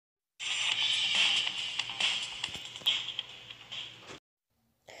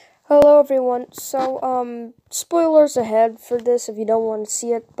everyone. So, spoilers ahead for this if you don't want to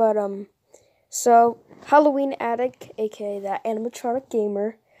see it, but, so, Halloween Addict, aka that animatronic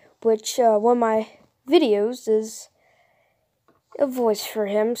gamer, which, one of my videos is a voice for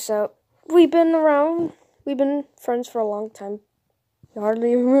him, so, we've been friends for a long time. He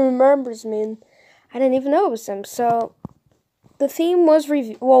hardly even remembers me, and I didn't even know it was him, so, the theme was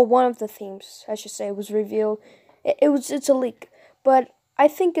one of the themes, I should say, was revealed. It's a leak, but I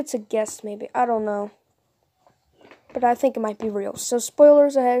think it's a guess, maybe. I don't know. But I think it might be real. So,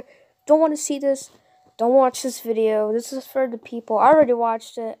 spoilers ahead. Don't want to see this. Don't watch this video. This is for the people. I already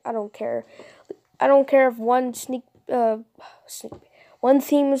watched it. I don't care. I don't care if one theme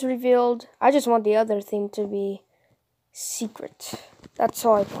is revealed. I just want the other theme to be secret. That's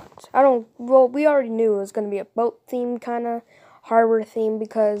all I want. Well, we already knew it was going to be a boat theme, kind of. Harbor theme,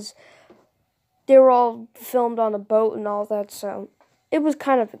 because they were all filmed on a boat and all that, so it was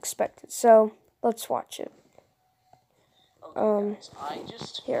kind of expected. So let's watch it. Okay, guys, I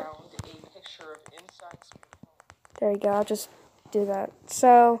just here. found a picture of inside. There you go. I'll just do that.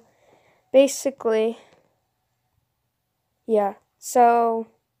 So basically, yeah. So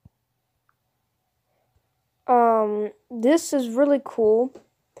this is really cool.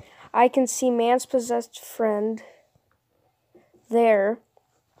 I can see Man's possessed friend there.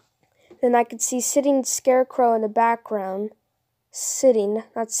 Then I could see sitting Scarecrow in the background, sitting,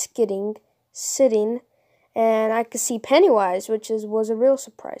 not skidding, sitting, and I could see Pennywise, which was a real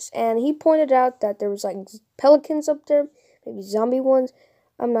surprise. And he pointed out that there was like pelicans up there, maybe zombie ones,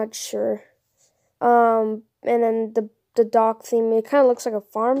 I'm not sure. And then the dock theme, it kind of looks like a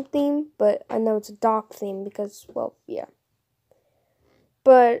farm theme, but I know it's a dock theme because, well, yeah.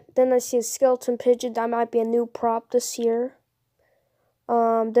 But then I see a skeleton pigeon. That might be a new prop this year.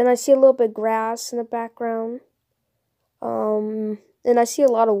 Then I see a little bit of grass in the background. And I see a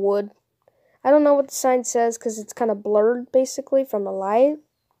lot of wood. I don't know what the sign says because it's kind of blurred, basically, from the light.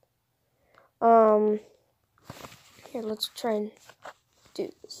 Here, let's try and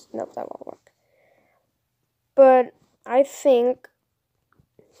do this. Nope, that won't work. But I think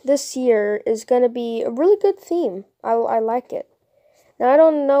this year is going to be a really good theme. I like it. Now, I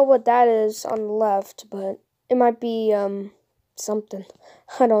don't know what that is on the left, but it might be, something.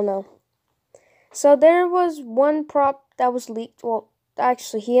 I don't know. So there was one prop that was leaked. Well,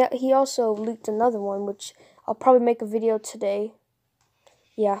 actually, he also leaked another one, which I'll probably make a video today.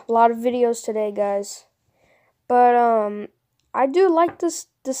 Yeah, a lot of videos today, guys. But I do like this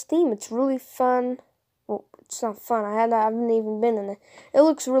theme. It's really fun. Well, it's not fun. I haven't even been in it. It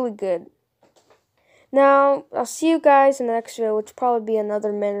looks really good. Now, I'll see you guys in the next video, which will probably be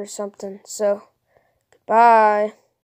another minute or something. So, goodbye.